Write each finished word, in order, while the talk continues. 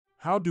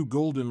How do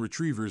golden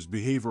retrievers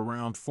behave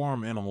around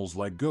farm animals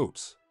like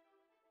goats?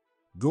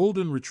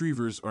 Golden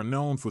retrievers are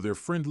known for their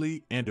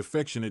friendly and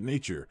affectionate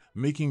nature,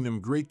 making them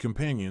great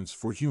companions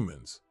for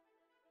humans.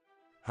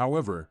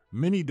 However,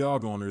 many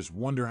dog owners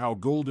wonder how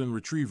golden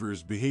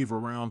retrievers behave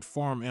around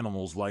farm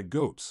animals like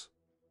goats.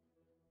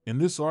 In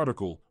this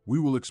article, we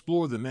will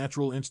explore the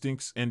natural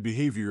instincts and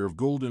behavior of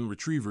golden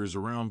retrievers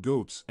around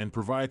goats and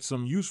provide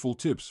some useful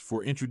tips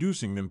for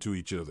introducing them to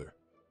each other.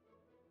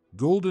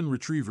 Golden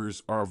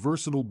retrievers are a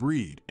versatile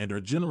breed and are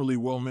generally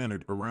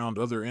well-mannered around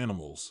other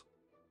animals.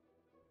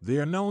 They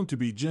are known to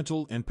be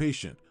gentle and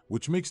patient,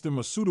 which makes them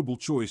a suitable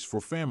choice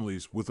for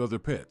families with other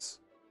pets.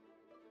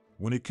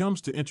 When it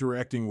comes to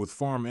interacting with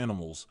farm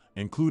animals,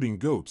 including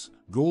goats,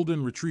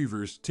 golden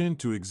retrievers tend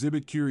to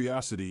exhibit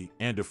curiosity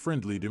and a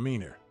friendly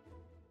demeanor.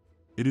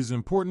 It is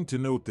important to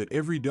note that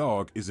every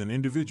dog is an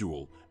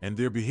individual, and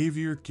their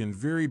behavior can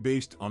vary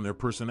based on their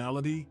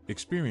personality,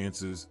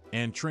 experiences,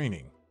 and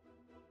training.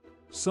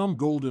 Some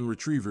golden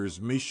retrievers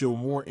may show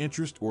more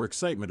interest or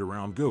excitement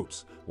around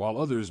goats, while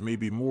others may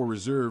be more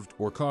reserved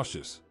or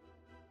cautious.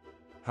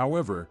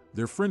 However,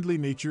 their friendly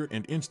nature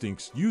and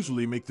instincts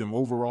usually make them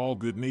overall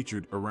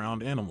good-natured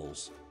around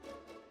animals.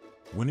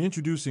 When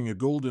introducing a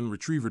golden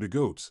retriever to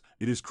goats,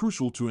 it is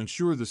crucial to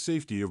ensure the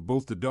safety of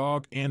both the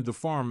dog and the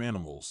farm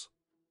animals.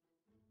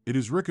 It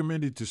is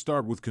recommended to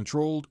start with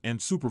controlled and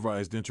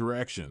supervised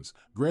interactions,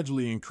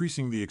 gradually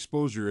increasing the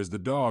exposure as the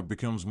dog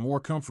becomes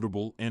more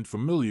comfortable and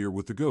familiar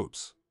with the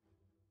goats.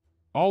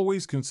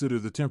 Always consider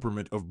the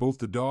temperament of both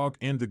the dog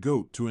and the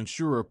goat to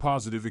ensure a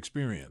positive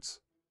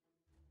experience.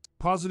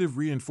 Positive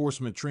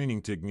reinforcement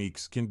training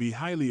techniques can be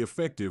highly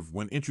effective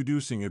when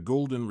introducing a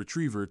golden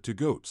retriever to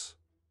goats.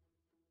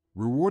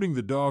 Rewarding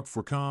the dog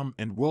for calm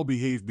and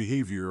well-behaved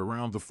behavior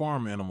around the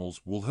farm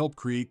animals will help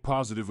create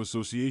positive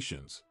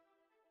associations.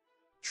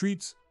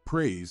 Treats,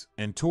 praise,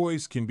 and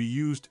toys can be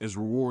used as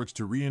rewards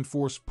to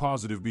reinforce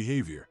positive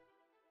behavior.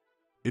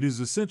 It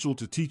is essential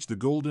to teach the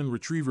golden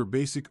retriever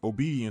basic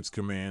obedience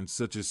commands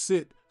such as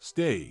sit,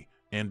 stay,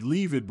 and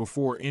leave it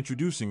before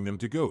introducing them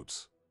to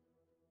goats.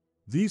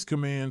 These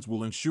commands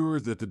will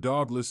ensure that the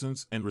dog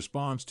listens and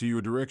responds to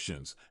your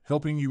directions,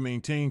 helping you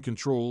maintain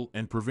control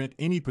and prevent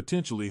any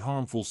potentially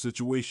harmful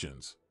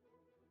situations.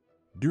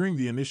 During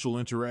the initial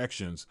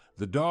interactions,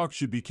 the dog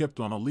should be kept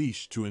on a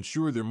leash to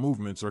ensure their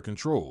movements are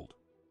controlled.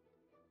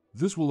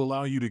 This will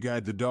allow you to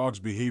guide the dog's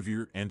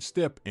behavior and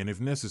step in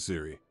if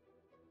necessary.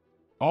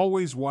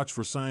 Always watch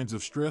for signs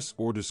of stress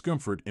or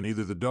discomfort in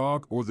either the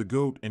dog or the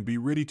goat and be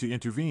ready to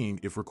intervene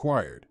if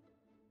required.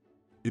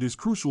 It is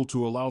crucial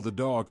to allow the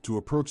dog to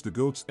approach the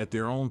goats at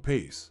their own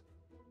pace.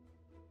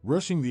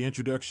 Rushing the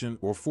introduction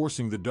or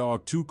forcing the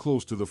dog too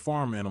close to the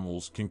farm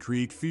animals can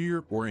create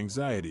fear or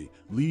anxiety,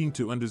 leading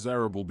to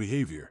undesirable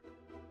behavior.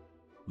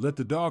 Let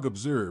the dog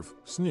observe,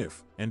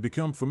 sniff, and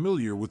become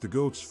familiar with the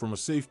goats from a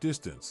safe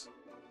distance.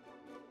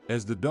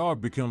 As the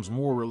dog becomes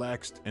more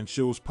relaxed and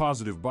shows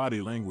positive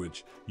body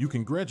language, you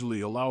can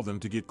gradually allow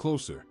them to get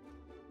closer.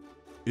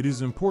 It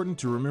is important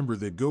to remember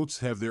that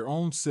goats have their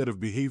own set of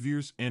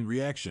behaviors and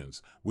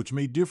reactions, which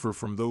may differ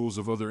from those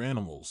of other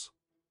animals.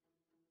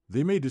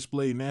 They may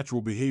display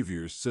natural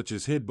behaviors such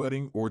as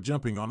headbutting or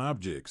jumping on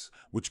objects,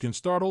 which can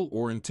startle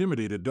or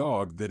intimidate a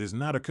dog that is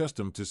not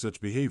accustomed to such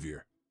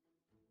behavior.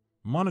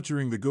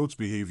 Monitoring the goat's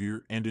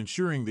behavior and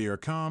ensuring they are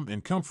calm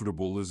and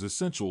comfortable is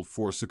essential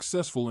for a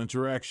successful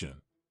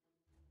interaction.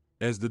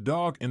 As the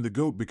dog and the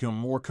goat become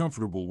more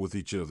comfortable with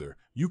each other,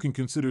 you can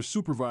consider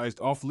supervised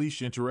off-leash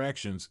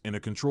interactions in a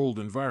controlled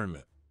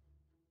environment.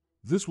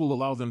 This will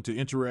allow them to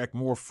interact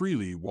more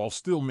freely while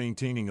still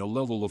maintaining a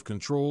level of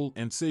control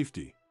and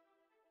safety.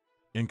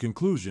 In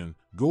conclusion,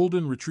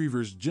 golden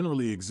retrievers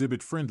generally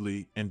exhibit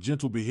friendly and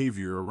gentle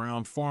behavior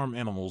around farm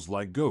animals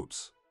like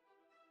goats.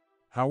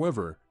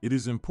 However, it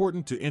is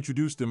important to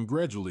introduce them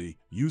gradually,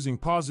 using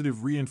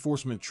positive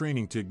reinforcement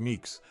training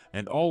techniques,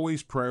 and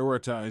always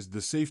prioritize the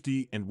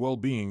safety and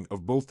well-being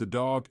of both the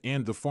dog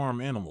and the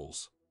farm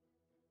animals.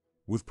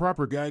 With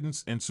proper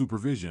guidance and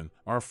supervision,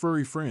 our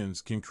furry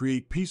friends can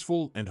create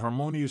peaceful and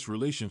harmonious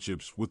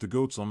relationships with the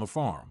goats on the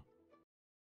farm.